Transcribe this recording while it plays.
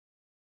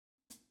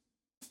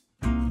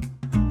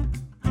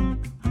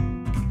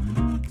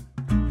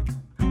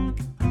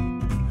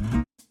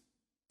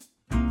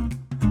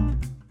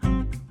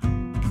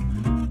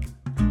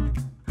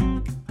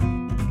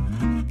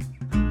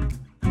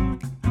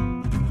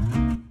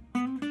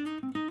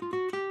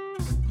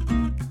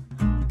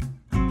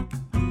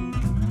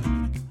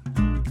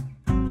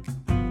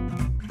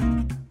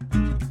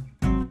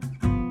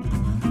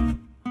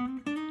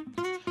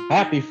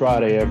Happy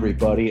Friday,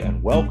 everybody,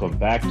 and welcome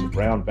back to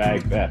Brown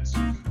Bag Bets,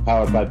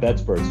 powered by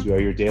BetSperts. You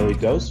are your daily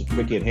dose of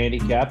cricket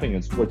handicapping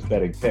and sports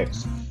betting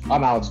picks.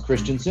 I'm Alex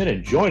Christensen,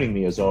 and joining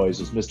me, as always,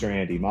 is Mr.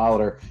 Andy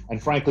Molitor.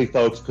 And frankly,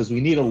 folks, because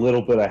we need a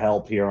little bit of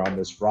help here on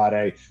this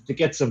Friday to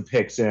get some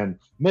picks in,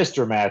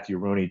 Mr. Matthew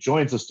Rooney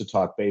joins us to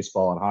talk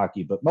baseball and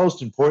hockey. But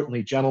most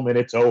importantly, gentlemen,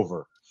 it's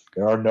over.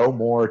 There are no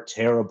more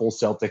terrible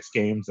Celtics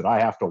games that I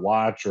have to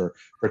watch or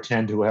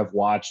pretend to have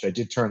watched. I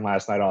did turn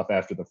last night off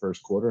after the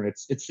first quarter, and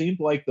it seemed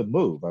like the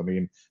move. I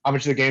mean, how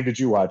much of the game did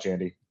you watch,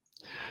 Andy?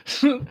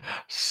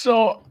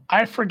 So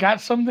I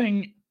forgot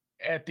something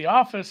at the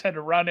office, had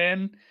to run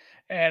in,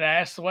 and I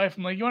asked the wife,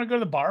 I'm like, you want to go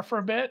to the bar for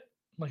a bit?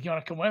 I'm like, you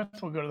want to come with?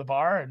 We'll go to the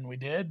bar. And we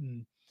did.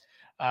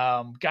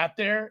 And got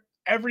there.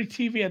 Every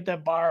TV at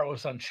that bar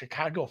was on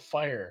Chicago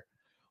Fire.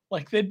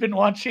 Like they'd been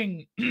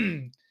watching,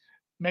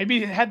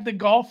 maybe had the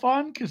golf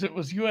on because it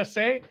was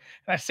USA. And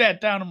I sat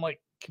down. I'm like,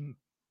 can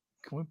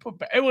we put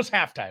back? It was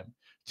halftime.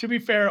 To be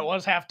fair, it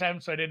was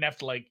halftime. So I didn't have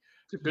to like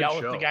yell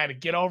at the guy to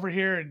get over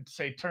here and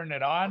say, turn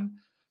it on.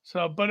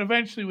 So, but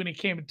eventually when he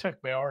came and took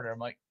my order, I'm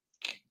like,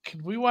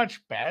 can we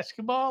watch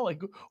basketball?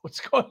 Like, what's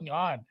going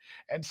on?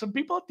 And some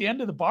people at the end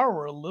of the bar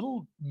were a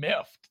little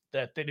miffed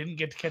that they didn't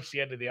get to catch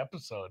the end of the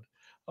episode.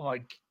 I'm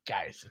like,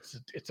 guys,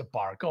 it's a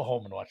bar. Go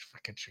home and watch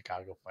freaking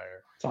Chicago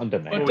Fire. It's on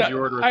demand. What was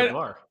your order at the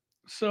bar?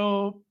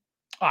 So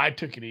I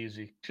took it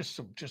easy. Just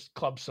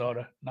club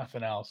soda,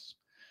 nothing else.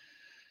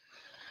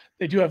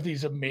 They do have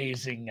these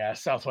amazing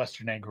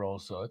Southwestern egg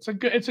rolls, so it's a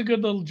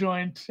good little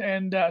joint.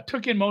 And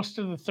took in most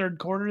of the third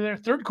quarter there.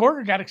 Third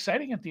quarter got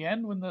exciting at the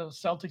end when the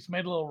Celtics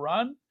made a little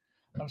run.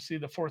 Obviously,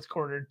 the fourth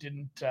quarter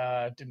didn't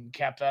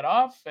cap that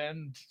off,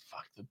 and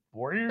the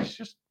Warriors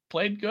just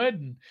played good.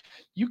 And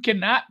you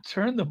cannot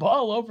turn the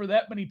ball over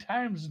that many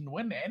times and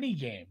win any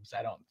games.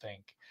 I don't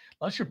think,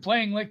 unless you're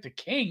playing like the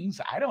Kings.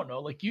 I don't know.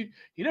 Like you'd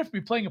have to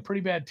be playing a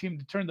pretty bad team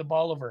to turn the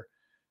ball over.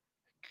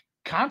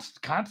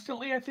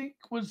 Constantly, I think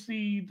was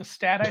the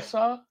stat I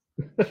saw.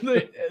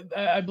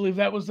 I believe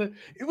that was it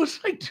was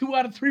like 2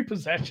 out of 3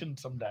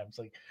 possessions sometimes.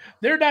 Like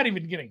they're not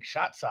even getting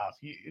shots off.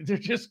 They're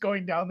just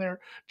going down there,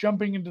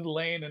 jumping into the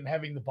lane and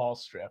having the ball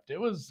stripped. It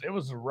was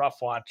a rough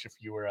watch if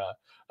you were a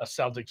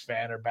Celtics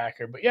fan or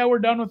backer. But yeah, we're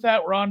done with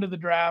that. We're on to the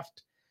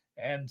draft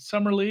and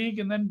summer league,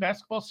 and then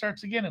basketball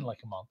starts again in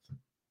like a month.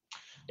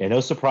 Yeah,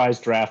 no surprise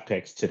draft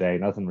picks today.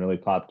 Nothing really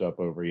popped up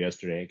over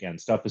yesterday. Again,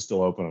 stuff is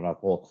still opening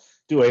up. We'll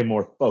do a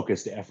more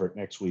focused effort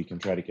next week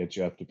and try to get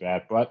you up to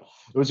bat. But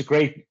it was a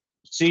great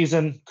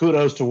season.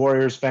 Kudos to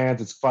Warriors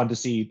fans. It's fun to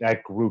see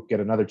that group get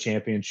another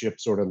championship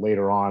sort of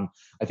later on.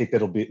 I think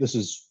this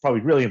is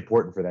probably really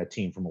important for that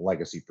team from a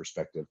legacy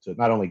perspective to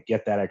not only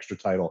get that extra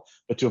title,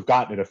 but to have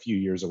gotten it a few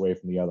years away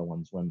from the other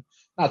ones when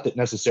not that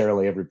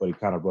necessarily everybody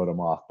kind of wrote them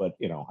off, but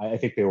I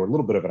think they were a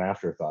little bit of an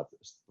afterthought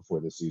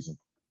before this season.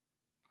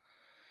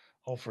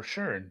 Oh, for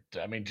sure.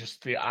 I mean,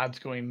 just the odds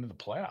going into the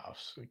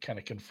playoffs kind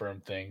of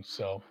confirmed things.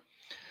 So,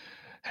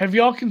 have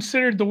y'all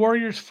considered the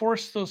Warriors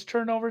forced those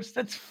turnovers?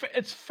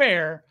 It's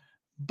fair,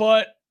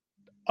 but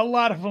a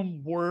lot of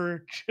them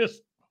were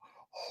just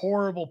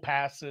horrible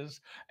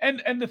passes.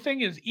 And the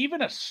thing is,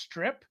 even a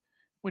strip,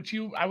 which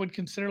I would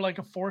consider like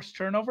a forced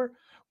turnover,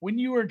 when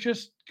you are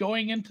just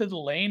going into the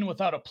lane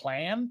without a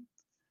plan,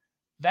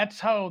 that's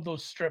how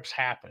those strips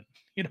happen.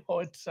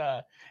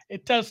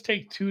 It does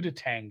take 2 to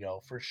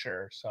tango for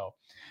sure. So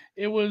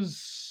it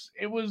was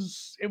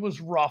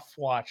rough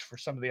watch for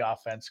some of the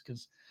offense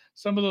because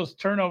some of those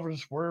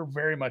turnovers were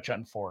very much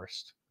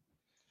unforced.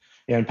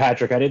 Yeah, and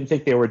Patrick, I didn't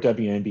think they were a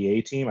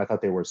WNBA team. I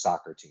thought they were a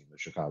soccer team, the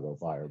Chicago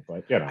Fire.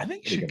 But I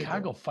think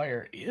Chicago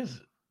Fire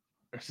is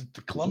it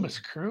the Columbus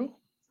Crew?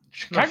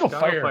 Chicago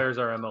Fire's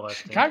our MLS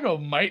Chicago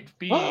team. might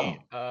be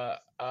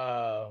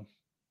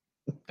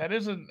that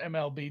is an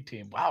MLB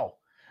team. Wow.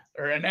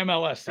 Or an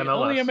MLS. The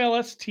only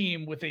MLS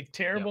team with a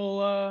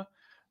terrible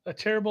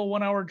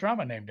 1-hour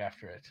drama named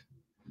after it.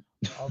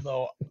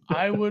 Although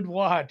I would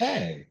watch.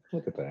 Hey,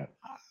 look at that.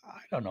 I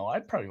don't know.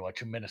 I'd probably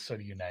watch a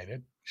Minnesota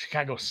United.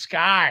 Chicago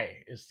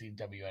Sky is the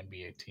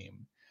WNBA team.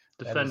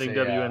 Defending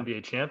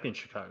WNBA champion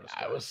Chicago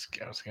Sky. I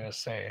was gonna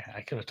say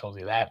I could have told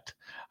you that.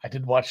 I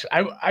did watch.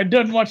 I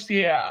didn't watch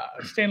the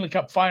Stanley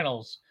Cup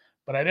Finals,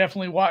 but I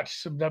definitely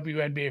watched some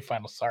WNBA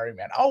finals. Sorry,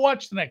 man. I'll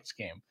watch the next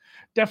game.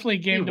 Definitely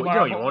game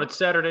tomorrow. You won't. It's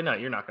Saturday night.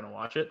 You're not going to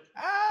watch it.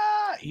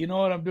 You know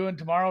what I'm doing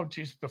tomorrow?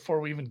 Just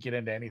before we even get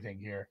into anything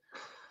here.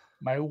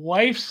 My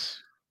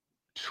wife's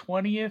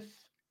 20th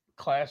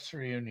class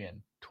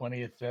reunion.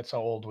 20th, that's how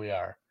old we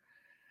are.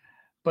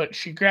 But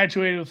she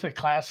graduated with a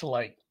class of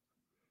like,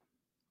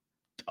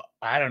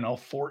 I don't know,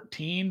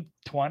 14,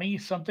 20,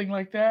 something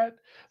like that.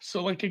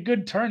 So like a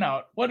good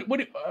turnout. What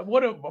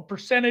a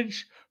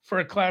percentage for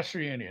a class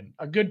reunion?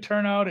 A good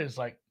turnout is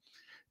like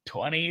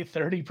 20,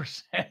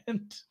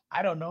 30%.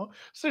 I don't know.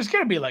 So there's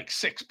going to be like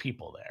 6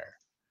 people there.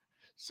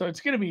 So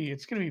it's going to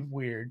be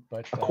weird,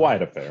 but a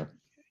quiet affair.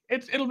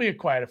 It'll be a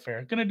quiet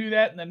affair. Going to do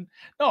that. And then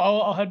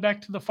I'll head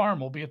back to the farm.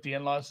 We'll be at the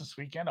in-laws this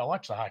weekend. I'll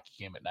watch the hockey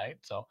game at night.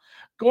 So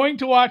going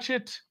to watch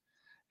it.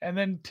 And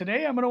then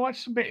today I'm going to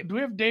watch some. Do we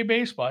have day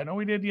baseball? I know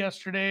we did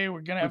yesterday.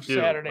 We're going to have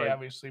Saturday,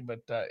 obviously. But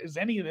is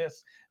any of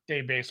this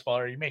day baseball?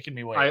 Or are you making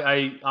me wait?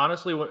 I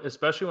honestly,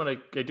 especially when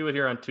I do it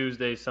here on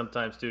Tuesdays,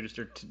 sometimes too. Just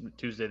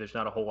Tuesday, there's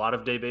not a whole lot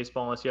of day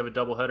baseball unless you have a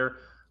doubleheader.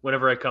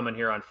 Whenever I come in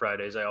here on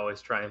Fridays, I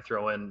always try and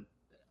throw in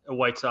a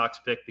White Sox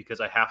pick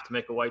because I have to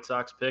make a White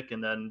Sox pick,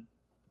 and then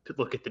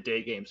look at the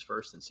day games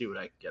first and see what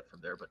I can get from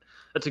there. But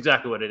that's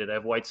exactly what I did. I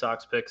have White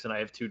Sox picks and I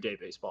have 2 day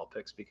baseball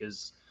picks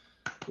because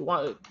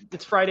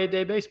it's Friday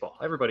day baseball.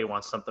 Everybody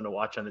wants something to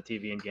watch on the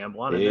TV and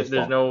gamble on. And there's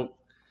no,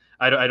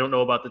 I don't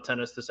know about the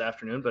tennis this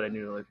afternoon, but I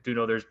do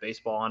know there's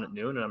baseball on at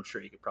noon, and I'm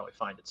sure you could probably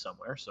find it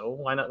somewhere. So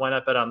why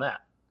not bet on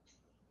that?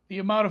 The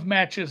amount of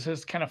matches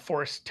has kind of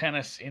forced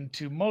tennis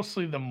into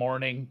mostly the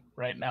morning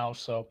right now.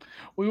 So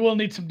we will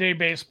need some day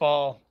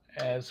baseball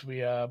as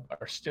we are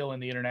still in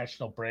the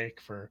international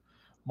break for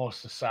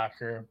most of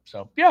soccer.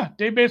 So yeah,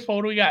 day baseball.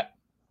 What do we got?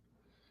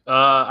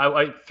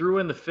 I threw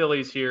in the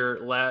Phillies here.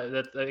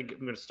 I think I'm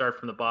going to start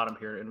from the bottom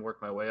here and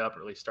work my way up,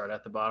 or at least start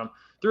at the bottom.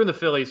 Threw in the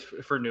Phillies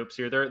for Noops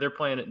here. They're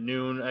playing at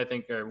noon, I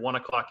think, or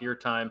 1:00 your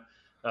time,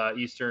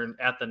 Eastern,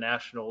 at the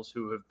Nationals,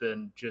 who have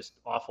been just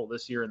awful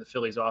this year. And the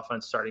Phillies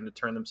offense starting to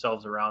turn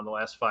themselves around the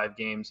last 5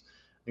 games.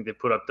 I think they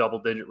put up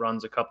double-digit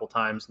runs a couple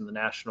times, and the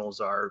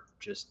Nationals are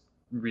just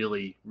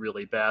really,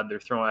 really bad. They're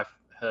throwing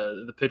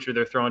the pitcher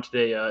they're throwing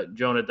today,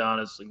 Jonah Don,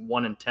 is like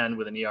 1-10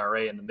 with an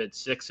ERA in the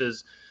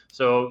mid-6s.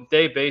 So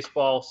day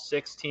baseball,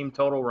 6 team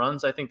total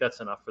runs. I think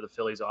that's enough for the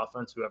Phillies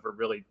offense, who ever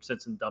really,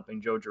 since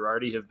dumping Joe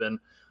Girardi, have been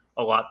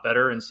a lot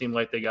better and seemed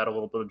like they got a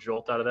little bit of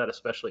jolt out of that,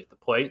 especially at the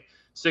plate.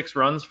 6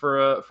 runs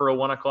for a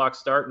 1:00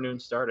 start, noon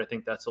start. I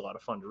think that's a lot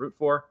of fun to root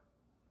for.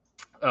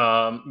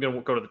 I'm going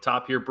to go to the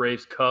top here.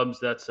 Braves Cubs.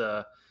 That's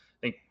I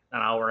think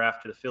an hour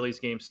after the Phillies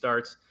game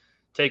starts.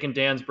 Taking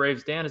Dan's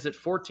Braves. Dan, is it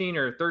 14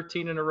 or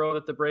 13 in a row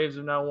that the Braves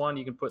have now won?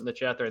 You can put in the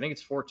chat there. I think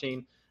it's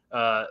 14.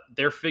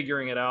 They're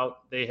figuring it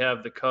out. They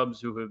have the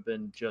Cubs, who have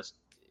been just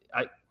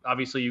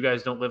obviously you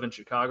guys don't live in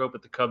Chicago,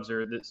 but the Cubs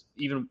are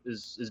even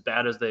as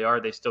bad as they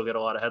are, they still get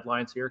a lot of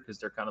headlines here because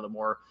they're kind of the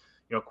more,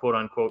 quote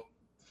unquote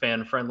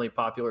fan-friendly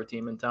popular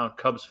team in town.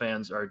 Cubs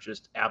fans are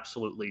just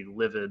absolutely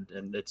livid,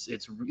 and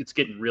it's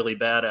getting really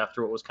bad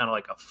after what was kind of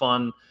like a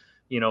fun,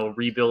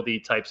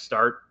 rebuildy type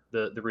start.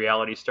 The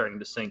reality is starting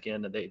to sink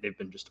in, and they've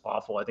been just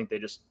awful. I think they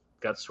just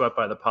got swept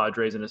by the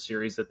Padres in a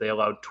series that they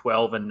allowed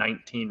 12 and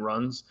 19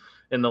 runs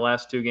in the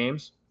last 2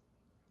 games.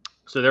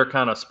 So they're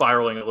kind of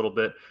spiraling a little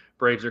bit.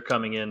 Braves are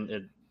coming in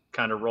and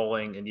kind of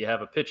rolling, and you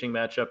have a pitching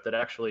matchup that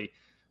actually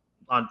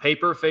on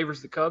paper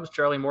favors the Cubs.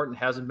 Charlie Morton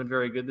hasn't been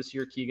very good this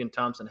year. Keegan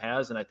Thompson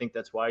has, and I think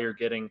that's why you're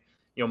getting,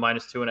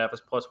 -2.5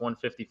 is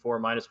 +154,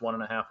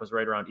 -1.5 was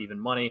right around even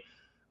money.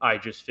 I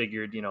just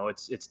figured,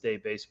 it's day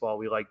baseball.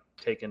 We like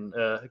taking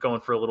going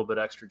for a little bit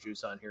extra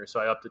juice on here, so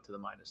I upped it to the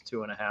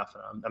 -2.5.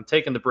 And I'm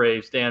taking the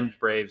Braves. Dan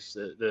Braves,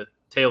 the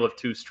tale of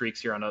 2 streaks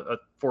here on a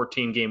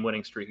 14-game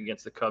winning streak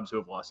against the Cubs, who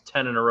have lost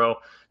 10 in a row.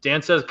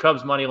 Dan says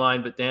Cubs money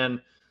line, but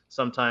Dan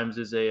sometimes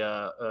is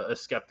a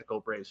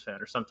skeptical Braves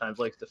fan, or sometimes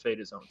likes to fade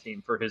his own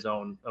team for his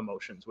own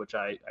emotions, which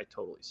I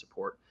totally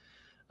support.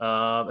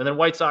 And then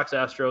White Sox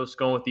Astros,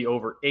 going with the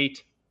over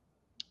 8.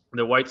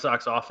 The White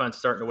Sox offense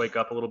starting to wake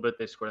up a little bit.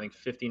 They scored, I think,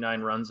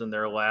 59 runs in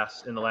the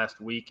last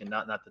week, and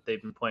not that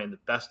they've been playing the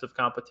best of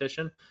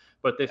competition,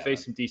 but they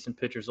faced some decent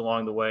pitchers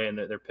along the way, and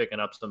they're picking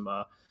up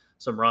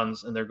some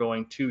runs. And they're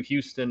going to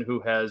Houston,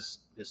 who has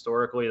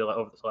historically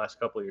over the last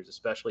couple of years,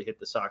 especially, hit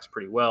the Sox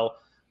pretty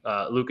well.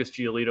 Lucas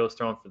Giolito's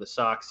throwing for the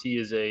Sox. He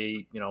is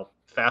a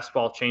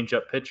fastball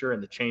changeup pitcher,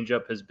 and the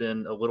changeup has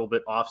been a little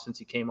bit off since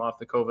he came off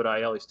the COVID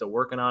IL. He's still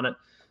working on it.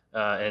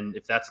 And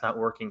if that's not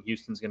working,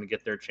 Houston's going to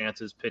get their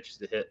chances, pitches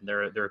to hit, and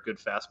they're a good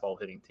fastball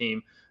hitting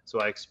team. So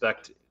I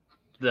expect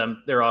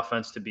their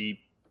offense to be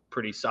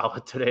pretty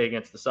solid today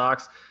against the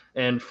Sox.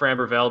 And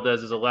Framber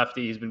Valdez is a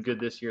lefty. He's been good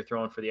this year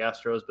throwing for the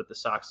Astros, but the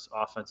Sox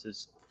offense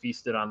has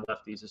feasted on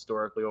lefties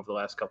historically over the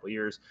last couple of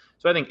years.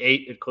 So I think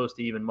 8 at close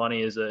to even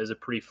money is a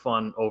pretty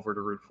fun over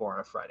to root for on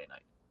a Friday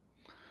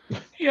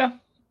night. Yeah,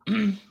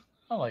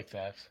 I like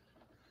that.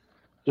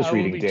 Just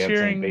reading Dan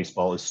saying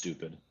baseball is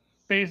stupid.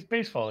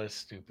 Baseball is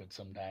stupid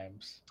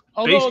sometimes.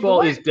 Baseball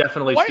is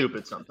definitely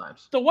stupid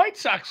sometimes. The White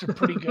Sox are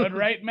pretty good,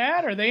 right,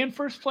 Matt? Are they in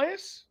first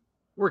place?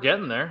 We're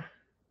getting there.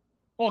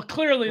 Well,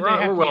 clearly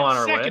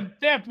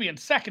they have to be in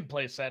second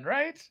place then,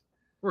 right?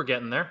 We're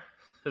getting there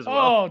as well.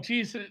 Oh,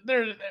 geez,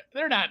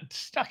 they're not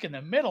stuck in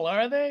the middle,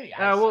 are they?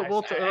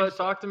 We'll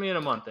talk to me in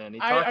a month, Andy.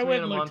 I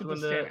went and looked at the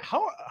stand.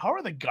 How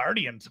are the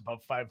Guardians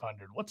above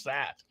 500? What's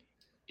that?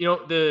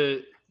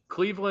 The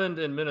Cleveland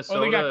and Minnesota.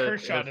 Oh, they got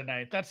Kershaw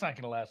tonight. That's not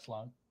going to last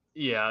long.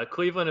 Yeah,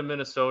 Cleveland and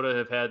Minnesota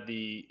have had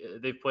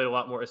they've played a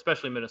lot more,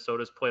 especially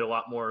Minnesota's played a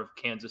lot more of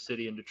Kansas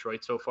City and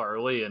Detroit so far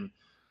early, and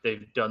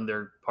they've done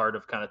their part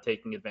of kind of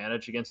taking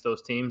advantage against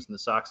those teams. And the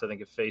Sox, I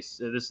think, have faced,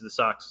 this is the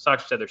Sox.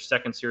 Sox had their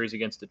second series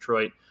against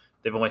Detroit.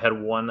 They've only had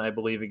 1, I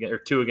believe, or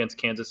 2 against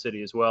Kansas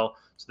City as well.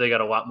 So they got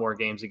a lot more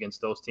games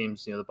against those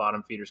teams. The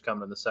bottom feeders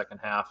coming in the second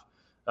half.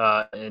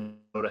 And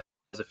Minnesota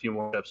has a few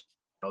more steps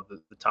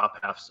the top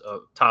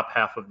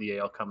half of the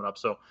AL coming up.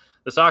 So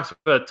the Sox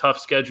have a tough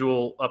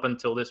schedule up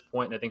until this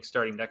point, and I think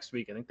starting next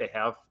week, I think they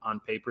have on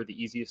paper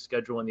the easiest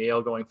schedule in the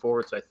AL going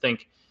forward. So I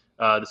think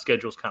the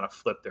schedule's kind of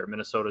flipped there.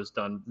 Minnesota's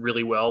done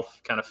really well,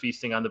 kind of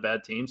feasting on the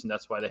bad teams, and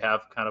that's why they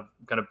have kind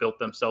of built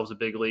themselves a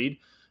big lead.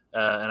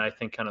 And I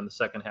think kind of in the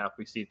second half,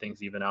 we see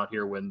things even out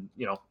here when,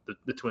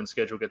 the Twins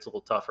schedule gets a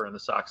little tougher and the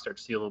Sox start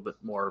to see a little bit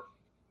more,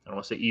 I don't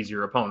want to say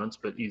easier opponents,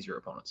 but easier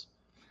opponents.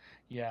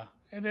 Yeah.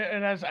 And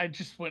as I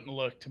just went and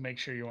looked to make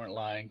sure you weren't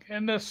lying.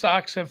 And the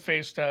Sox have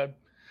faced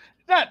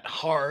not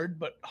hard,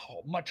 but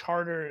much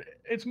harder.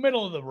 It's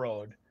middle of the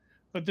road.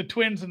 But the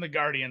Twins and the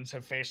Guardians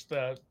have faced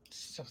the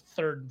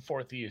third and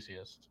fourth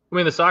easiest. I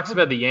mean, the Sox have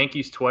had the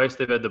Yankees twice.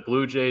 They've had the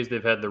Blue Jays.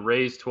 They've had the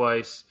Rays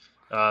twice.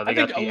 They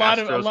got the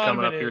Astros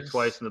coming up here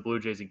twice and the Blue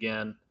Jays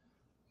again.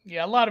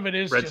 Yeah, a lot of it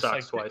is Red just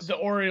Sox like twice. The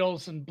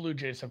Orioles and Blue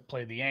Jays have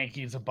played the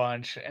Yankees a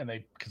bunch, and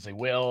because they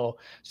will.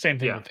 Same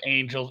thing with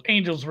Angels.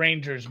 Angels,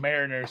 Rangers,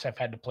 Mariners have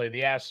had to play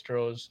the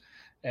Astros,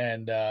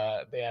 and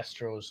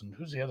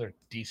who's the other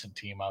decent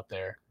team out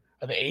there?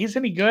 Are the A's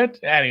any good?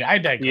 Anyway, I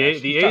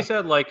digress. The A's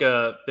had like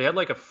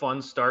a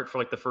fun start for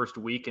like the first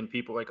week, and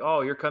people were like,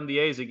 oh, here come the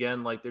A's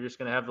again. Like they're just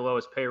gonna have the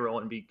lowest payroll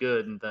and be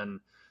good, and then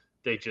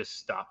they just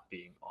stopped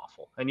being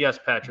awful. And yes,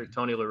 Patrick,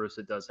 Tony La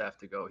Russa does have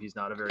to go. He's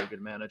not a very good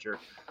manager.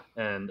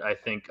 And I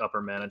think upper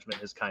management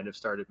has kind of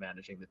started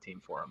managing the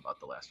team for him about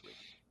the last week.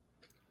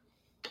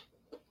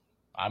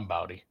 I'm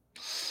Bowdy.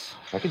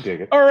 I can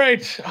dig it. All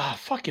right.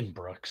 Fucking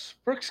Brooks.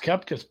 Brooks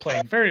Koepka's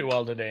playing very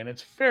well today, and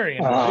it's very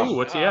interesting.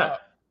 What's he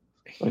at?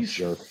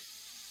 He's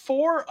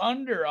 4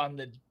 under on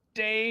the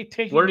day.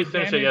 What did he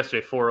finish at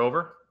yesterday? 4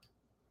 over?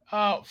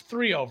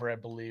 3 over, I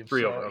believe.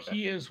 3 over, okay.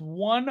 He is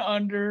 1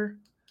 under.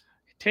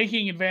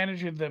 Taking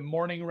advantage of the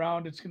morning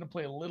round, it's going to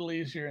play a little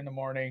easier in the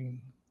morning.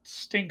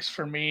 Stinks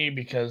for me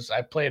because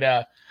I played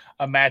a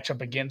matchup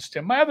against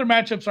him. My other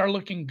matchups are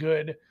looking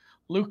good.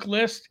 Luke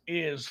List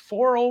is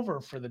 4 over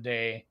for the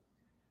day.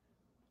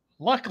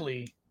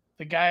 Luckily,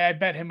 the guy I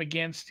bet him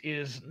against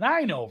is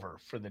 9 over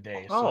for the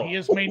day. So he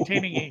is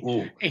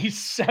maintaining a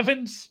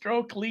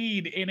 7-stroke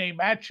lead in a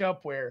matchup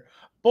where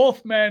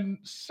both men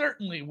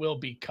certainly will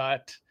be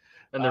cut.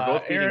 And they're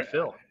both beating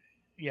Phil.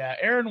 Yeah,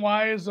 Aaron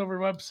Wise over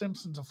Webb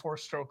Simpson's a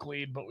 4-stroke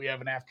lead, but we have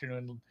an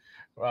afternoon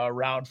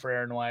round for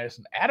Aaron Wise.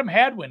 And Adam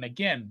Hadwin,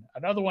 again,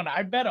 another one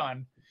I bet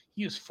on.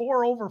 He is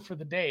 4 over for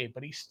the day,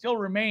 but he still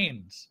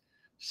remains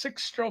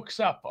 6 strokes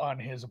up on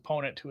his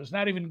opponent, who has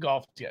not even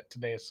golfed yet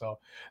today. So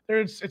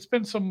it's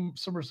been some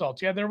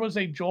results. Yeah, there was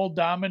a Joel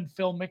Dahman,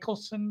 Phil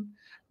Mickelson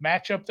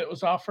matchup that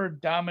was offered.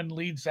 Dahman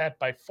leads that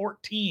by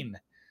 14.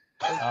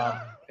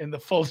 In the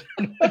full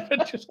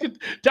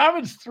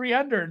Dahman's 3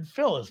 under and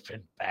Phil has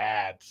been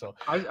bad. So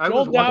I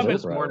was watching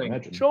this morning.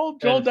 Joel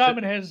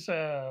Dahman has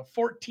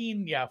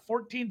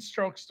 14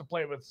 strokes to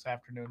play with this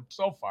afternoon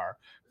so far.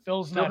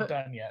 Phil's not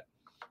done yet.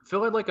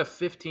 Phil had like a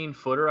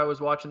 15-footer I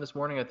was watching this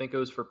morning. I think it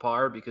was for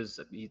par because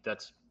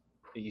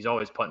he's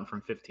always putting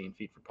from 15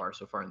 feet for par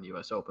so far in the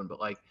U.S. Open. But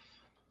like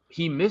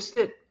he missed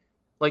it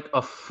like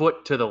a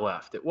foot to the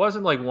left. It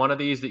wasn't like one of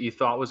these that you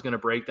thought was going to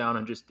break down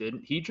and just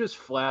didn't. He just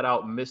flat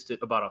out missed it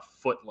about a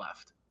foot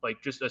left,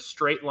 like just a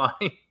straight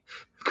line,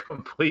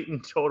 complete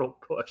and total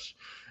push.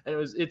 And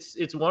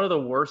it's one of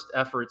the worst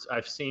efforts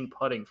I've seen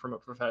putting from a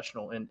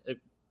professional in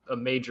a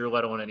major,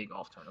 let alone any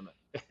golf tournament.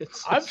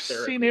 I've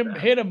seen him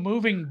hit a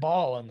moving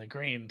ball on the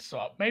green,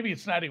 so maybe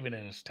it's not even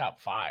in his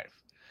top 5.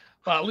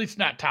 Well, at least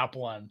not top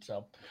 1.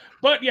 So,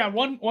 but yeah,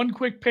 one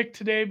quick pick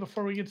today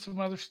before we get some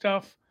other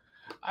stuff.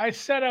 I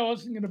said I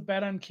wasn't going to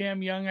bet on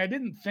Cam Young. I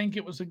didn't think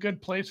it was a good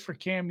place for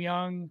Cam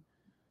Young.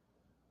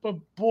 But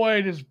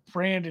boy, does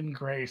Brandon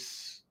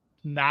Grace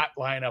not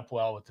line up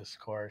well with this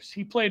course.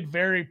 He played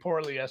very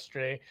poorly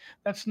yesterday.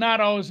 That's not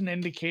always an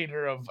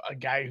indicator of a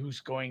guy who's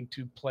going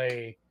to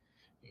play,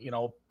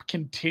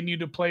 continue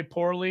to play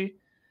poorly.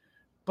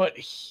 But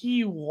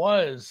he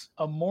was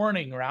a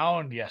morning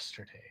round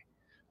yesterday.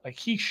 Like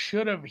he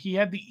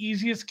had the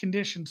easiest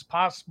conditions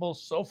possible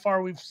so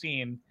far we've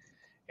seen.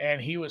 And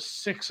he was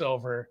 6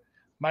 over.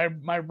 My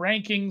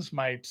rankings,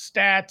 my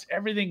stats,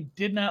 everything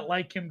did not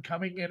like him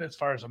coming in as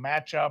far as a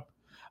matchup.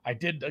 I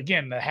did,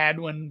 again, the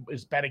Hadwin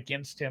is bet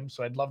against him,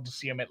 so I'd love to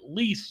see him at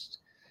least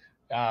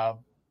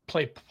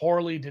play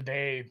poorly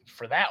today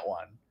for that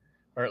one,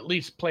 or at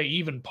least play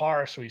even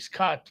par so he's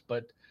cut.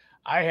 But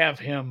I have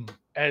him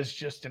as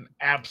just an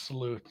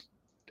absolute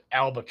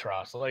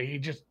albatross.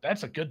 Like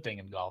that's a good thing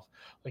in golf.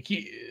 Like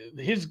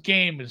his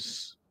game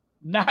is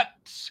not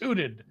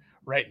suited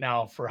right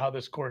now for how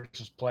this course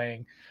is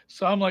playing.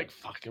 So I'm like,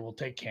 fuck it, we'll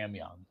take Cam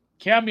Young.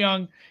 Cam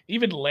Young,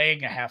 even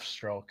laying a half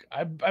stroke.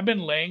 I've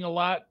been laying a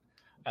lot.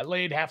 I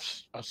laid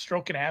a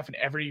stroke and a half in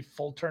every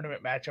full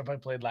tournament matchup I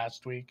played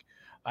last week.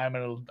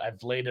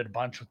 I've laid it a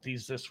bunch with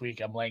these this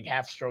week. I'm laying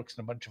half strokes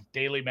in a bunch of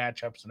daily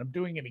matchups, and I'm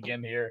doing it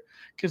again here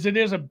because it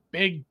is a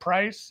big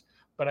price.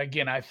 But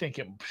again, I think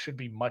it should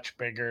be much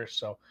bigger.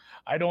 So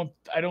I don't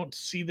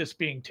see this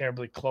being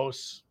terribly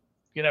close.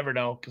 You never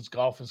know because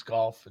golf is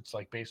golf. It's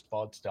like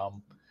baseball. It's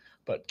dumb.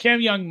 But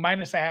Cam Young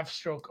minus a half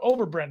stroke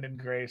over Brendan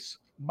Grace,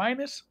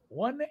 minus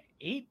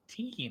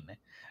 118.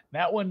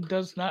 That one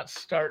does not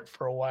start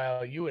for a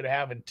while. You would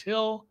have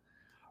until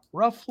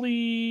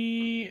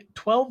roughly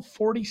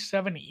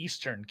 12:47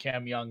 Eastern.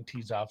 Cam Young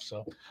tees off,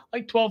 so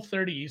like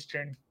 12:30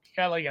 Eastern. You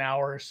got like an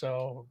hour or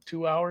so,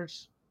 2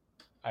 hours.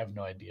 I have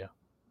no idea.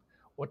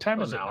 What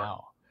time is it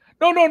now?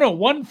 No,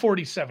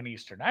 1:47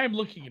 Eastern. I am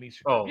looking at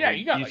Eastern. Oh, yeah,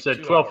 you got. You like said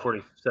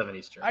 12:47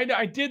 Eastern.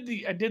 I did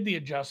the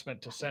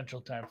adjustment to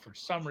Central Time for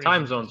some reason.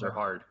 Time zones are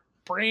hard.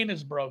 Brain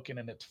is broken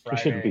and it's Friday.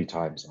 It shouldn't be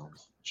time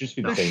zones. It should just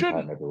be the same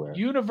time everywhere.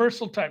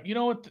 Universal time. You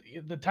know what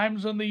the time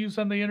zone they use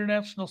on the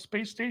International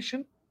Space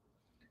Station?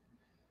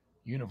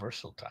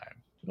 Universal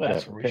time. Whatever.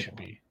 That's where we should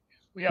be.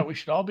 Yeah, we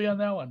should all be on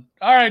that one.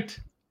 All right.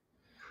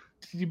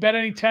 Did you bet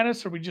any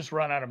tennis, or we just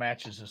run out of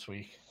matches this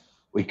week?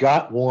 We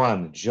got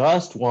one,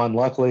 just one.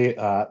 Luckily,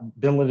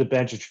 Belinda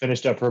Bencic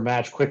finished up her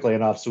match quickly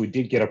enough, so we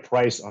did get a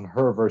price on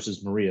her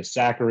versus Maria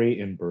Sakkari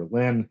in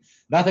Berlin.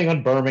 Nothing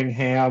on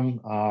Birmingham.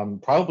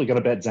 Probably going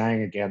to bet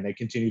Zhang again. They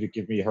continue to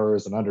give me her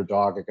as an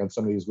underdog against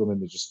some of these women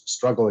that just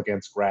struggle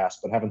against grass,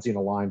 but haven't seen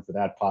a line for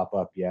that pop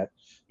up yet.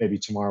 Maybe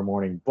tomorrow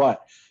morning.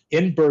 But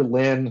in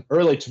Berlin,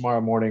 early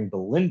tomorrow morning,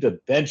 Belinda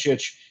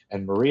Bencic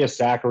and Maria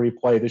Sakkari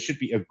play. This should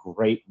be a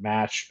great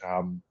match.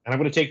 And I'm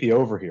going to take the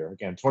over here.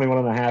 Again,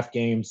 21.5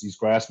 games. These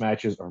grass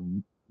matches are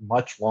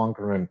much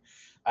longer, and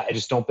I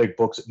just don't think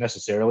books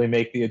necessarily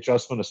make the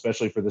adjustment,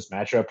 especially for this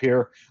matchup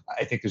here.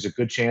 I think there's a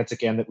good chance,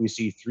 again, that we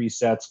see 3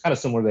 sets, kind of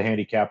similar to the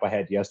handicap I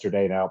had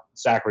yesterday. Now,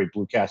 Sakkari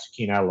blew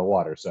Kasatkina out of the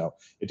water, so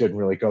it didn't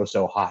really go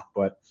so hot,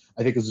 but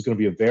I think this is going to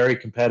be a very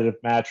competitive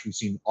match. We've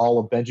seen all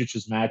of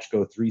Bencic's match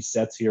go 3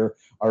 sets here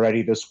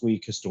already this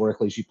week.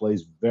 Historically, she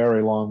plays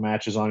very long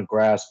matches on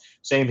grass.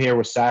 Same here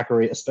with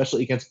Sakkari,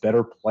 especially against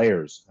better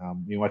players.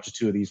 You watch the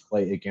 2 of these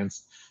play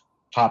against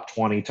top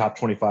 20, top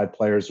 25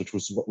 players, which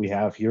was what we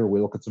have here. We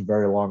look at some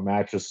very long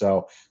matches.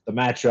 So the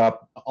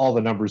matchup, all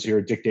the numbers here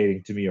are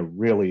dictating to me a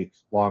really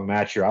long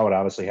match here. I would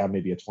honestly have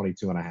maybe a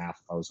 22.5 if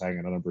I was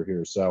hanging a number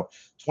here. So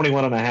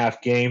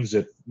 21.5 games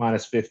at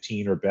minus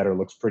 15 or better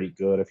looks pretty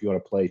good. If you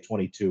want to play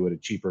 22 at a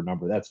cheaper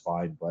number, that's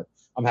fine. But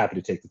I'm happy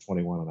to take the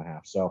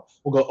 21.5. So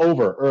we'll go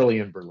over early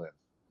in Berlin.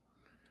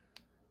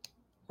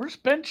 Where's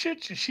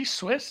Bencic? Is she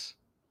Swiss?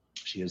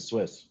 She is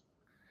Swiss.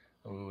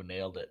 Oh,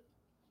 nailed it.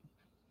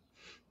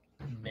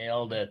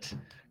 Nailed it.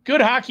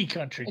 Good hockey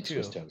country,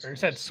 too. Or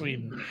is that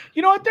Sweden?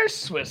 You know what? There's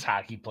Swiss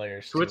hockey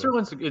players, too.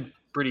 Switzerland's a good,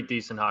 pretty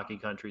decent hockey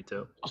country,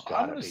 too. There's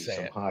gotta be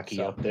some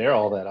hockey up there.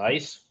 All that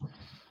ice.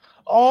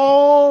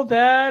 All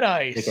that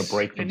ice. Take a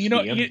break from and you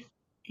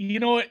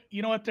know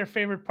what their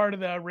favorite part of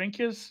the rink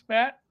is,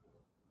 Matt?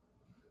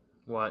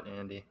 What,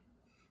 Andy?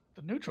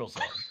 The neutral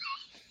zone.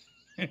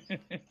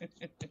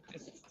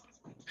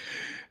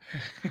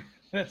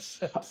 That's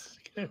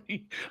gonna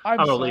be. I'm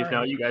gonna leave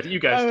now. You guys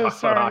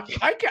talk about hockey.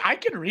 I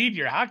can read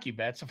your hockey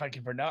bets if I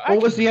can pronounce.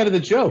 What was the end of the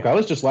joke? I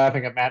was just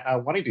laughing at Matt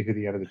not wanting to hear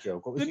the end of the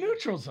joke. What was the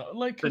neutral zone?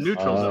 Like the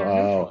neutral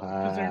zone.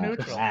 Because they're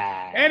neutral.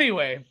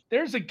 Anyway,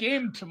 there's a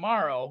game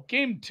tomorrow.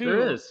 Game 2.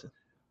 There is.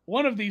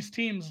 One of these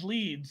teams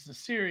leads the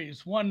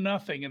series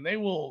 1-0, and they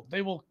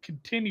will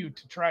continue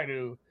to try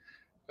to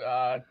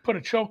put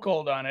a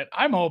chokehold on it.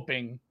 I'm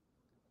hoping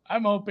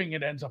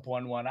it ends up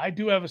 1-1. I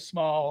do have a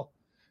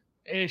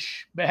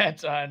small-ish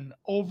bet on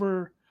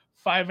over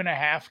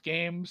 5.5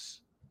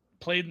 games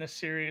played in the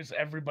series.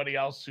 Everybody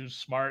else who's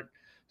smart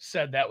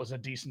said that was a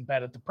decent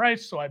bet at the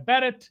price, so I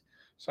bet it.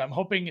 So I'm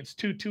hoping it's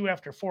 2-2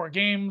 after 4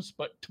 games.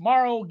 But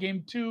tomorrow,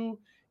 game 2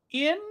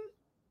 in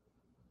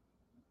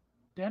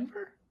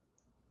Denver.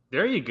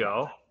 There you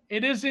go.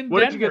 It is in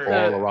Denver. Did you get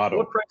Colorado.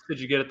 What price did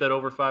you get at that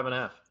over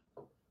 5.5?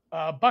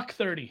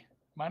 $130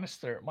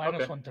 minus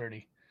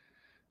 130.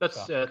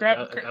 That's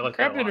grabbed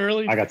it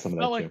early. I got some of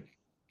that too.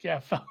 Yeah,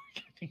 I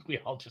think we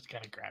all just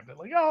kind of grabbed it.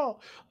 Like, oh,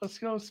 let's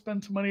go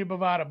spend some money at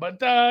Bovada.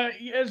 But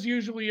as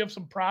usual, you have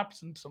some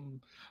props and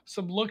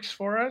some looks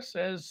for us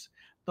as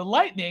the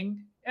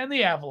Lightning and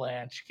the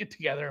Avalanche get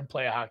together and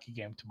play a hockey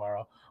game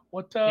tomorrow.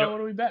 What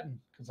are we betting?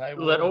 Because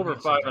that over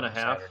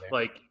 5.5.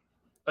 Like,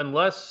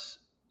 unless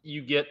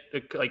you get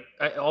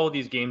all of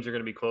these games are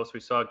going to be close. We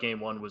saw game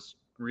 1 was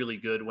really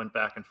good, went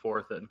back and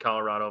forth, and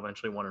Colorado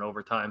eventually won in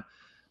overtime.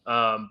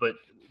 But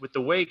with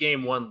the way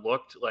game 1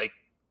 looked, like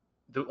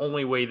the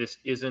only way this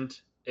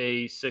isn't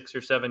a 6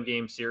 or 7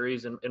 game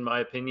series, in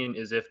my opinion,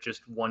 is if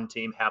just one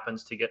team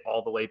happens to get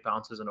all the late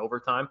bounces in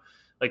overtime.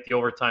 Like the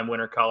overtime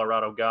winner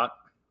Colorado got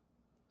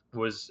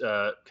was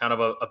kind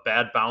of a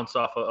bad bounce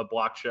off a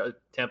block shot.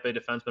 Tampa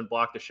defenseman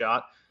blocked a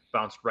shot,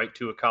 bounced right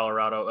to a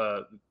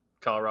Colorado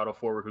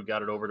forward who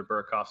got it over to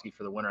Burakovsky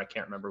for the winner. I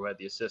can't remember who had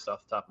the assist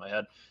off the top of my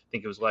head. I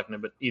think it was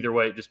Lehkonen, but either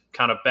way, just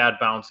kind of bad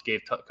bounce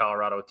gave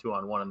Colorado a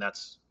 2-on-1, and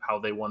that's how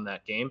they won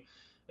that game.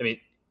 I mean,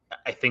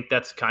 I think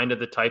that's kind of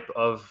the type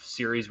of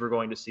series we're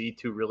going to see,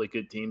 2 really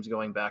good teams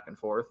going back and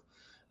forth.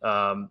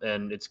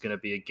 And it's going to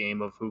be a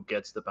game of who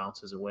gets the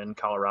bounces and win.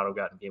 Colorado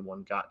got in game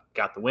 1,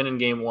 got the win in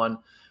game 1.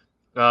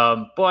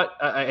 But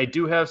I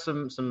do have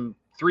some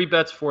 3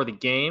 bets for the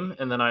game,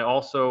 and then I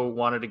also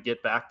wanted to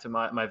get back to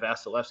my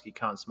Vasilevsky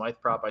Conn Smythe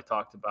prop I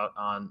talked about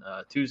on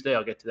Tuesday.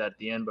 I'll get to that at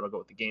the end, but I'll go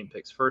with the game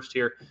picks first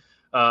here.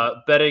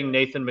 Betting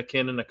Nathan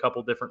MacKinnon a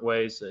couple different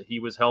ways.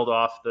 He was held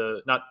off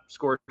the not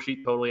score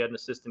sheet totally, had an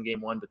assist in game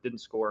 1, but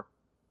didn't score.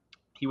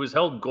 He was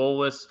held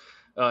goalless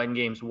in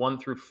games 1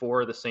 through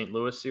 4 of the St.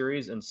 Louis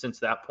series, and since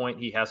that point,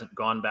 he hasn't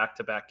gone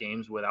back-to-back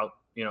games without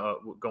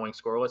going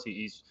scoreless.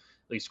 He's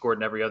scored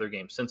in every other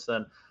game since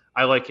then.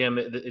 I like him.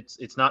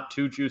 It's not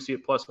too juicy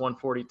at plus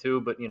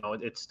 142, but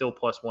it's still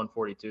plus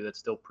 142. That's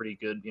still pretty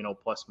good,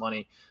 plus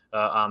money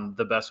on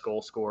the best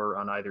goal scorer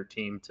on either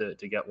team to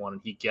get one.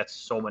 And he gets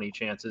so many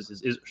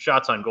chances. His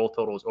shots on goal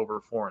total is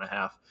over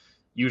 4.5.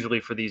 Usually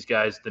for these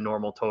guys, the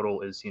normal total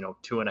is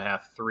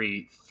 2.5,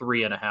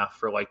 3.5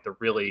 for like the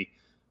really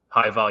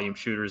high volume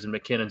shooters, and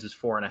McKinnon's is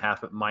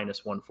 4.5 at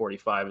minus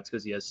 145. It's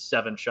because he has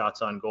 7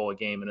 shots on goal a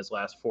game in his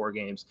last 4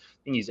 games. I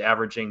think he's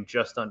averaging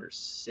just under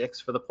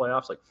 6 for the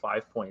playoffs, like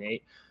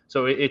 5.8.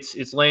 So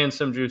it's laying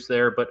some juice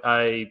there, but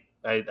I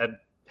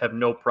have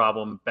no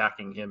problem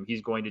backing him.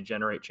 He's going to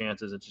generate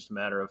chances. It's just a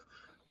matter of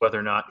whether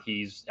or not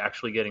he's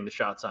actually getting the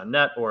shots on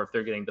net, or if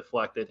they're getting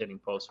deflected, hitting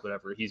posts,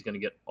 whatever. He's going to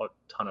get a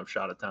ton of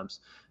shot attempts,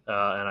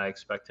 and I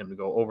expect him to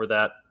go over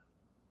that.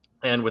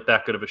 And with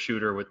that good of a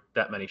shooter, with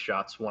that many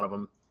shots, one of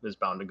them is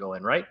bound to go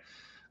in, right?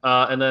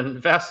 And then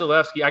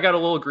Vasilevsky, I got a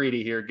little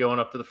greedy here going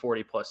up to the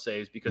 40-plus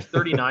saves, because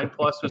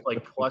 39-plus was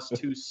like plus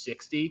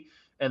 260,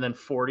 and then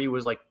 40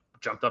 was like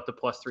jumped up to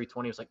plus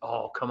 320. It was like,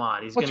 oh, come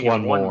on, he's going to get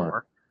one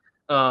more.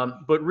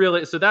 But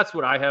really, so that's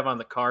what I have on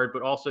the card.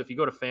 But also, if you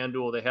go to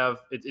FanDuel, they have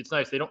it's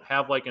nice. They don't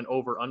have like an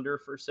over/under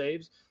for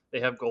saves. They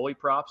have goalie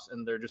props,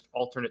 and they're just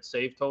alternate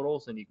save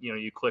totals. And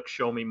you click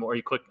show me more.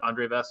 You click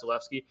Andrei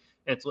Vasilevsky,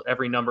 and it's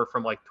every number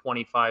from like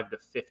 25 to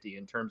 50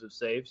 in terms of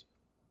saves.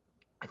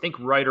 I think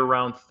right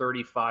around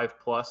 35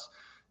 plus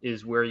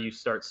is where you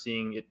start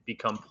seeing it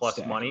become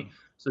plus money.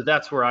 So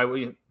that's where I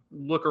would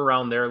look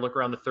around there, look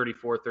around the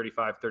 34,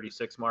 35,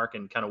 36 mark,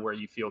 and kind of where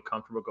you feel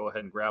comfortable, go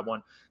ahead and grab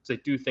one. Because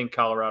I do think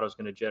Colorado is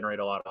going to generate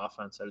a lot of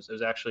offense. I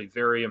was actually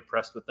very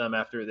impressed with them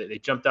after they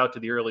jumped out to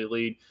the early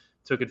lead,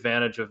 took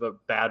advantage of a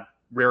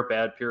rare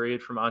bad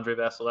period from Andrei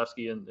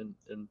Vasilevsky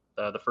in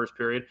the first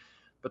period.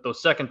 But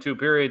those second 2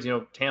 periods,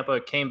 Tampa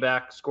came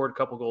back, scored a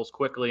couple goals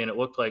quickly, and it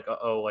looked like,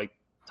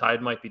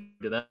 tide might be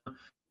to them.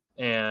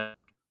 And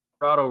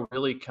Colorado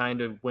really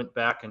kind of went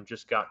back and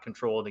just got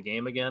control of the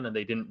game again, and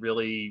they didn't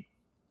really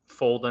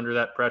fold under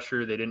that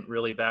pressure. They didn't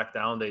really back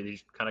down. They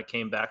just kind of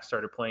came back,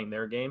 started playing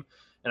their game,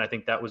 and I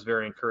think that was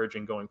very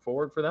encouraging going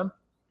forward for them.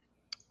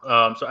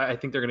 So I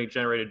think they're going to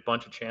generate a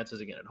bunch of chances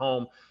again at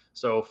home.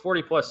 So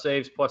 40-plus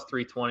saves, plus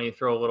 320,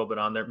 throw a little bit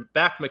on there.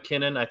 Back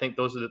McKinnon, I think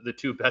those are the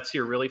 2 bets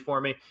here really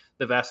for me.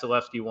 The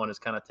Vasilevsky one is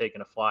kind of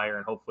taking a flyer,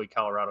 and hopefully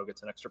Colorado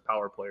gets an extra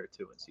power play or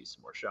 2 and sees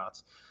some more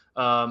shots.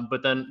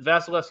 But then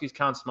Vasilevsky's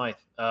Conn Smythe,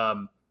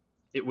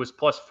 it was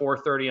plus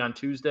 430 on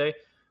Tuesday.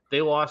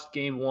 They lost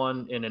game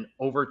 1 in an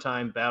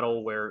overtime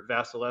battle where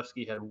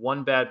Vasilevsky had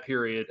 1 bad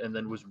period and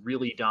then was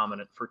really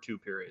dominant for 2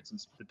 periods. In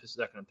the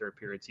second and third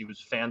periods, he was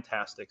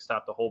fantastic,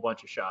 stopped a whole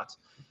bunch of shots.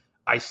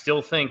 I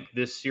still think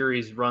this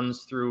series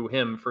runs through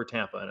him for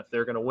Tampa, and if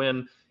they're going to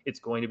win, it's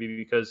going to be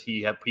because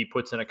he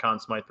puts in a Conn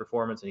Smythe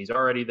performance, and he's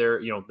already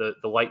there. The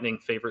Lightning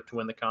favorite to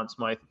win the Conn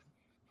Smythe,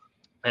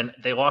 and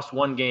they lost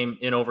 1 game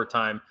in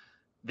overtime.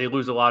 They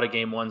lose a lot of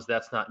game 1s.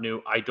 That's not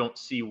new. I don't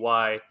see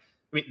why. I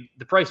mean,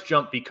 the price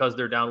jumped because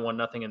they're down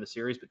 1-0 in the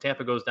series, but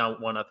Tampa goes down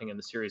 1-0 in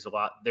the series a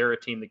lot. They're a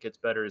team that gets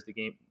better as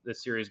the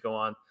series go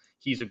on.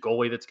 He's a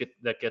goalie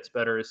that gets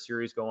better as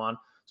series go on.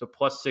 So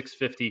plus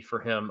 650 for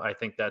him, I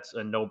think that's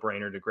a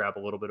no-brainer to grab a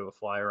little bit of a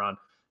flyer on.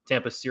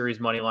 Tampa's series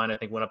money line, I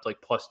think, went up to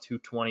like plus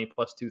 220,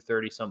 plus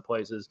 230 some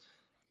places.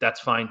 That's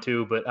fine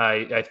too, but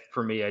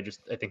for me, I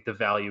think the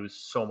value is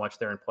so much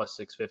there in plus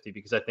 650,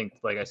 because I think,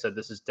 like I said,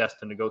 this is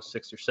destined to go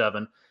 6 or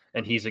 7,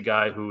 and he's a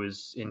guy who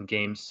is in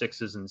games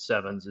 6s and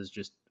 7s is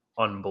just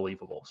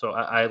unbelievable. So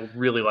I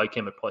really like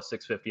him at plus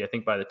 650. I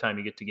think by the time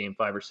you get to game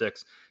 5 or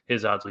 6,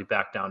 his odds will be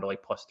back down to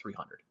like plus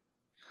 300.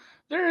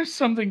 There is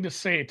something to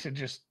say to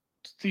just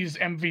these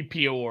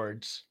MVP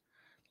awards.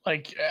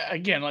 Like,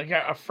 again, like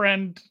our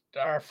friend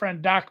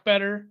Doc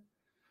Better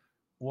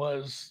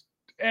was,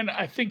 and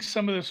I think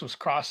some of this was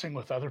crossing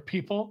with other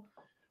people,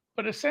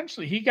 but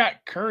essentially he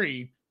got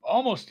Curry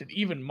almost at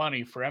even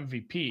money for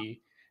MVP.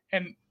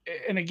 And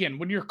again,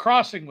 when you're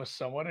crossing with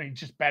someone and you're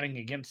just betting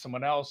against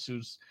someone else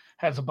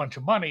has a bunch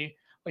of money,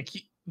 like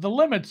the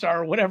limits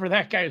are whatever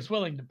that guy is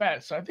willing to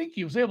bet. So I think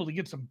he was able to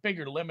get some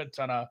bigger limits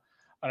on an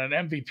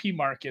MVP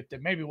market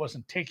that maybe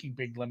wasn't taking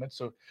big limits.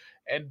 So,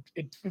 and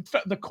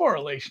the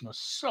correlation was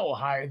so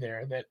high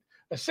there that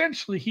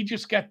essentially he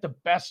just got the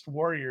best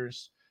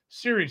Warriors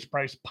series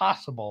price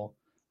possible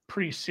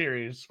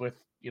pre-series with,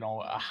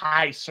 a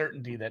high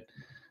certainty that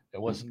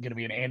it wasn't going to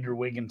be an Andrew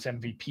Wiggins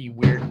MVP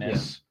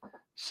weirdness. Yeah.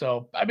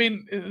 So, I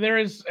mean, there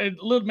is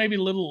maybe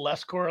a little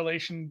less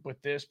correlation with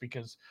this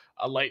because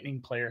a Lightning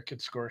player could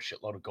score a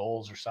shitload of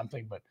goals or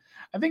something. But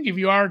I think if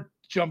you are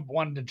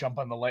wanting to jump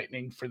on the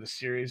Lightning for the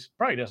series,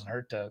 probably doesn't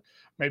hurt to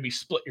maybe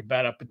split your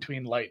bet up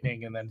between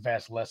Lightning and then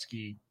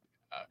Vasilevsky.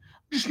 I'm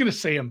just gonna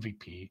say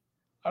MVP.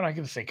 I'm not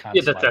gonna say Conn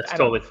Yeah, Smythe. that's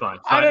totally fine.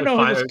 I don't know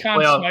who this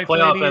Conn Smythe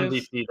playoff lady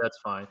is. MVP. That's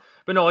fine.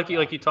 But no, like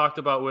you talked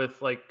about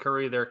with like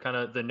Curry, there kind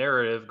of the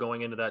narrative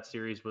going into that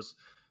series was,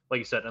 like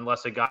you said,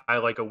 unless a guy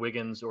like a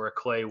Wiggins or a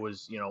Clay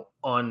was,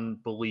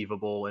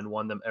 unbelievable and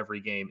won them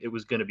every game, it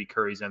was going to be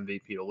Curry's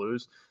MVP to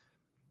lose.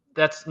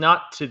 It's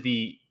not to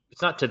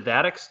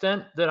that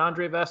extent that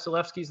Andre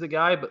Vasilevsky's the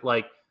guy, but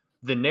like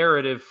the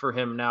narrative for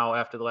him now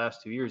after the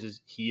last 2 years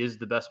is he is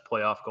the best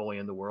playoff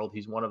goalie in the world.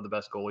 He's one of the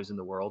best goalies in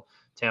the world.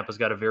 Tampa's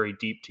got a very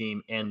deep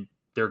team, and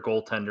their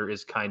goaltender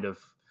is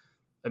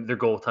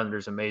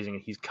amazing.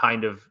 And he's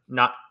kind of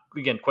not,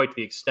 again, quite to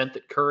the extent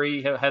that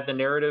Curry had the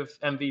narrative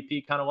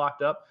MVP kind of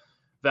locked up.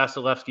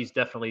 Vasilevsky's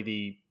definitely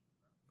the,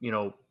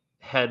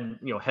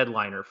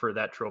 headliner for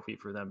that trophy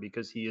for them,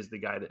 because he is the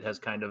guy that has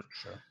kind of,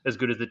 as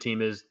good as the team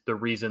is, the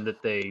reason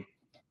that they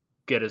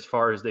get as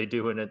far as they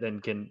do and then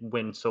can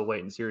win so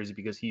late in series,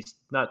 because he's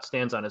not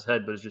stands on his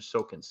head, but is just so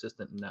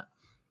consistent in that.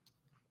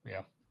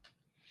 Yeah.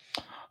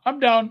 I'm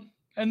down.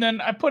 And then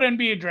I put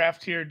NBA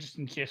draft here just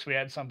in case we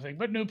had something,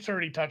 but Noop's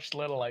already touched a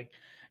little, like,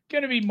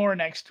 going to be more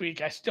next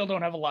week. I still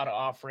don't have a lot of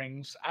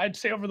offerings. I'd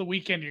say over the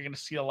weekend, you're going to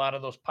see a lot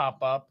of those pop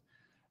up.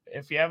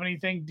 If you have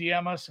anything,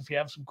 DM us. If you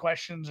have some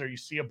questions or you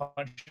see a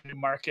bunch of new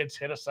markets,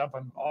 hit us up.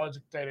 I'm always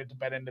excited to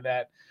bet into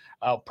that.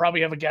 I'll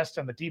probably have a guest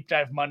on the Deep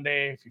Dive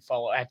Monday. If you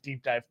follow at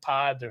Deep Dive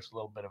Pod, there's a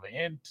little bit of a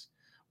hint.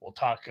 We'll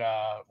talk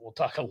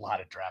a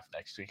lot of draft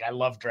next week. I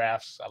love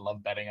drafts. I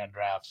love betting on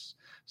drafts.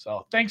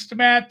 So thanks to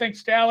Matt.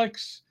 Thanks to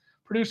Alex.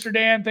 Producer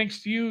Dan.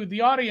 Thanks to you,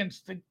 the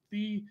audience,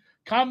 the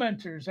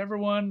commenters,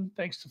 everyone.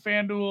 Thanks to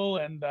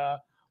FanDuel. And we'll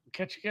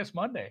catch you guys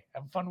Monday.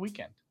 Have a fun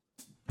weekend.